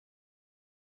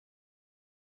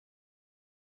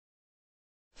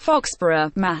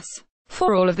Foxborough, Mass.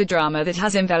 For all of the drama that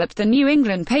has enveloped the New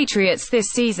England Patriots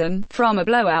this season, from a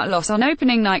blowout loss on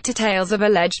opening night to tales of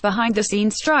alleged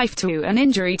behind-the-scenes strife to an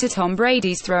injury to Tom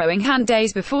Brady's throwing hand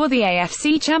days before the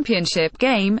AFC Championship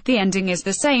game, the ending is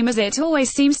the same as it always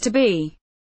seems to be.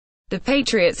 The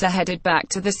Patriots are headed back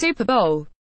to the Super Bowl.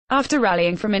 After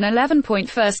rallying from an 11-point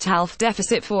first-half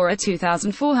deficit for a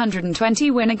 2,420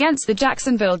 win against the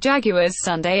Jacksonville Jaguars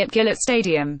Sunday at Gillette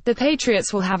Stadium, the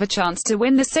Patriots will have a chance to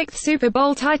win the sixth Super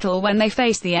Bowl title when they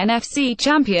face the NFC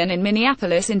champion in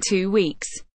Minneapolis in 2 weeks.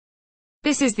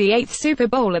 This is the eighth Super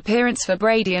Bowl appearance for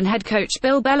Brady and head coach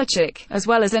Bill Belichick, as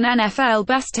well as an NFL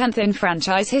best 10th in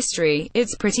franchise history.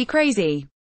 "It's pretty crazy,"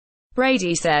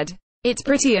 Brady said. "It's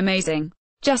pretty amazing.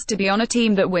 Just to be on a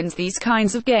team that wins these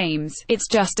kinds of games, it's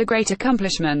just a great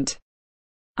accomplishment.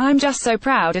 I'm just so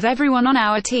proud of everyone on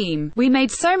our team. We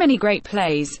made so many great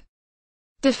plays.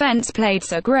 Defense played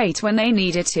so great when they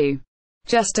needed to.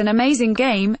 Just an amazing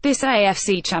game. This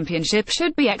AFC Championship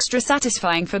should be extra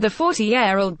satisfying for the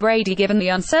 40-year-old Brady given the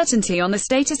uncertainty on the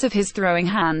status of his throwing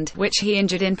hand, which he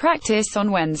injured in practice on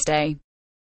Wednesday.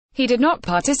 He did not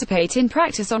participate in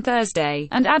practice on Thursday,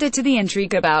 and added to the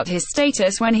intrigue about his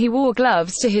status when he wore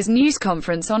gloves to his news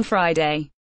conference on Friday.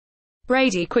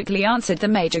 Brady quickly answered the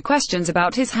major questions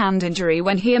about his hand injury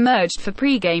when he emerged for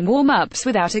pre-game warm-ups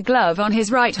without a glove on his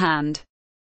right hand.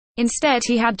 Instead,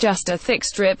 he had just a thick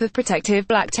strip of protective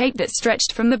black tape that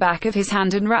stretched from the back of his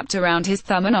hand and wrapped around his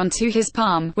thumb and onto his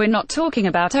palm. "We're not talking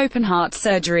about open-heart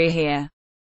surgery here,"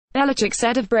 Belichick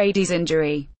said of Brady's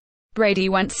injury. Brady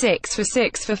went 6 for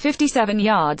 6 for 57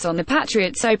 yards on the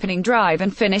Patriots' opening drive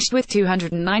and finished with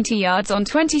 290 yards on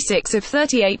 26 of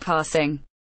 38 passing.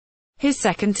 His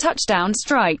second touchdown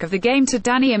strike of the game to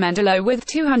Danny Amendola with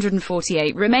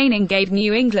 248 remaining gave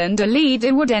New England a lead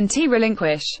it wouldn't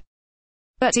relinquish.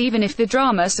 But even if the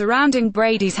drama surrounding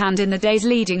Brady's hand in the days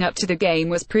leading up to the game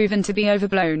was proven to be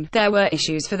overblown, there were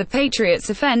issues for the Patriots'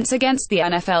 offense against the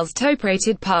NFL's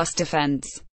top-rated pass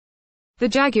defense. The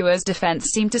Jaguars'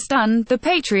 defense seemed to stun the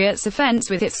Patriots'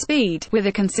 offense with its speed, with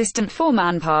a consistent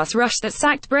four-man pass rush that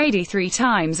sacked Brady 3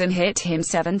 times and hit him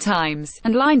 7 times,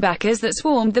 and linebackers that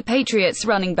swarmed the Patriots'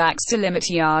 running backs to limit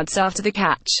yards after the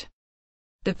catch.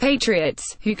 The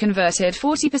Patriots, who converted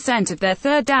 40% of their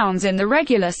third downs in the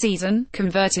regular season,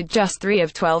 converted just 3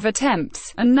 of 12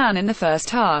 attempts, and none in the first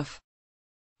half.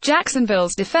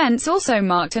 Jacksonville's defense also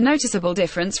marked a noticeable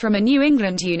difference from a New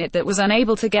England unit that was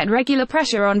unable to get regular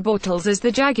pressure on Bortles as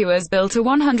the Jaguars built a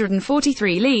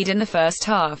 143 lead in the first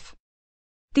half.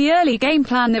 The early game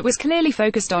plan that was clearly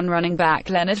focused on running back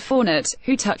Leonard Fournette,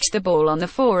 who touched the ball on the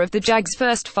 4 of the Jags'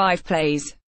 first 5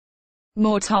 plays.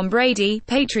 More Tom Brady.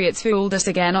 Patriots fooled us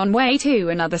again on way to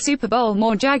another Super Bowl.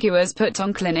 More Jaguars put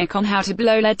on clinic on how to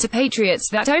blow led to Patriots.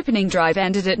 That opening drive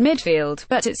ended at midfield,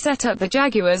 but it set up the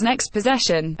Jaguars' next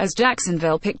possession, as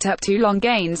Jacksonville picked up 2 long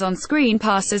gains on screen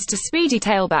passes to speedy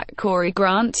tailback Corey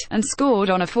Grant, and scored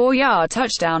on a 4-yard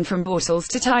touchdown from Bortles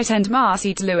to tight end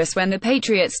Marcellus Lewis when the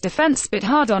Patriots' defense spit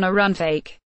hard on a run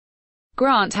fake.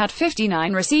 Grant had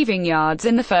 59 receiving yards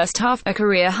in the first half, a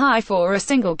career high for a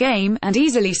single game, and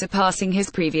easily surpassing his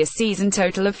previous season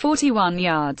total of 41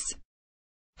 yards.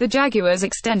 The Jaguars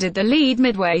extended the lead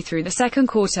midway through the second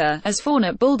quarter, as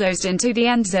Fournette bulldozed into the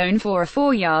end zone for a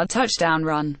 4-yard touchdown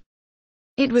run.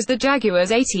 It was the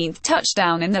Jaguars' 18th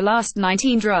touchdown in the last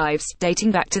 19 drives,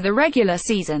 dating back to the regular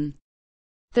season.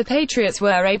 The Patriots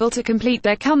were able to complete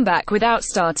their comeback without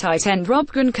star tight end Rob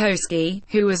Gronkowski,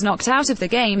 who was knocked out of the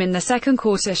game in the second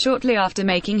quarter shortly after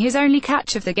making his only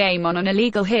catch of the game on an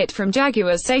illegal hit from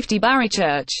Jaguars safety Barry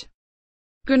Church.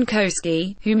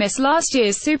 Gronkowski, who missed last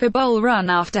year's Super Bowl run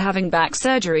after having back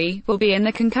surgery, will be in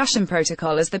the concussion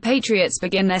protocol as the Patriots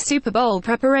begin their Super Bowl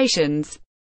preparations.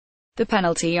 The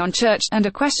penalty on Church, and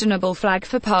a questionable flag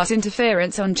for pass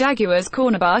interference on Jaguars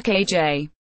cornerback A.J.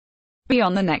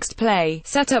 on the next play,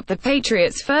 set up the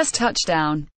Patriots' first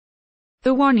touchdown.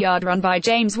 The 1-yard run by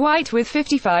James White with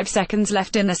 55 seconds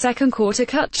left in the second quarter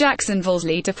cut Jacksonville's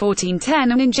lead to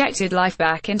 14-10 and injected life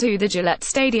back into the Gillette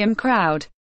Stadium crowd.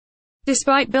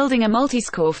 Despite building a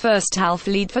multi-score first-half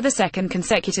lead for the second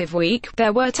consecutive week,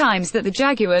 there were times that the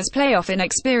Jaguars' playoff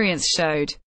inexperience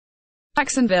showed.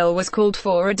 Jacksonville was called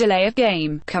for a delay of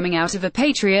game, coming out of a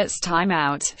Patriots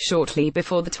timeout, shortly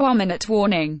before the 12-minute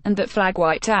warning, and that flag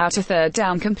wiped out a third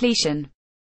down completion.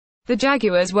 The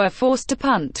Jaguars were forced to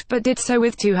punt, but did so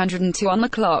with 202 on the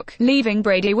clock, leaving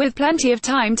Brady with plenty of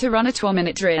time to run a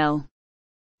 12-minute drill.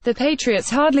 The Patriots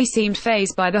hardly seemed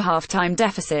fazed by the halftime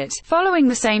deficit, following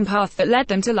the same path that led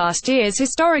them to last year's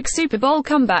historic Super Bowl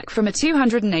comeback from a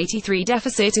 283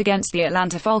 deficit against the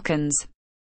Atlanta Falcons.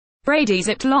 Brady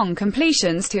zipped long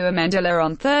completions to Amendola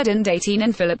on 3rd and 18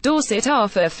 and Philip Dorsett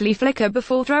off a flea flicker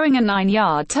before throwing a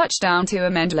 9-yard touchdown to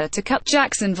Amendola to cut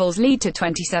Jacksonville's lead to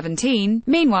 2017.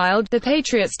 Meanwhile, the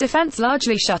Patriots defense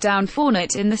largely shut down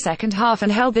Fournette in the second half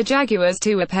and held the Jaguars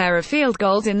to a pair of field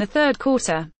goals in the third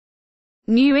quarter.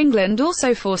 New England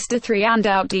also forced a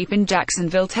 3-and-out deep in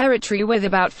Jacksonville territory with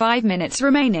about 5 minutes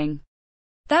remaining.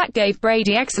 That gave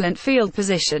Brady excellent field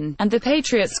position, and the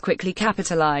Patriots quickly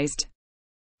capitalized.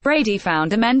 Brady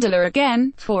found Amendola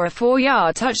again, for a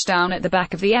 4-yard touchdown at the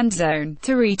back of the end zone,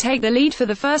 to retake the lead for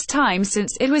the first time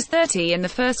since it was 30 in the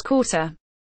first quarter.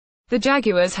 The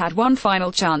Jaguars had one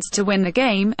final chance to win the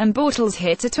game, and Bortles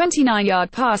hit a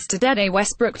 29-yard pass to Dede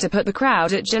Westbrook to put the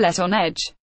crowd at Gillette on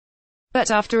edge. But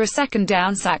after a second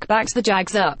down sack backed the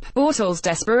Jags up, Bortles'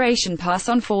 desperation pass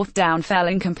on 4th down fell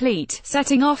incomplete,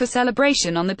 setting off a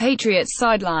celebration on the Patriots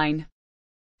sideline.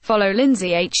 Follow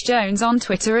Lindsay H. Jones on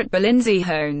Twitter at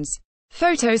 @BelindsayHones.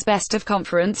 Photos Best of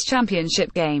Conference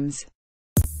Championship Games.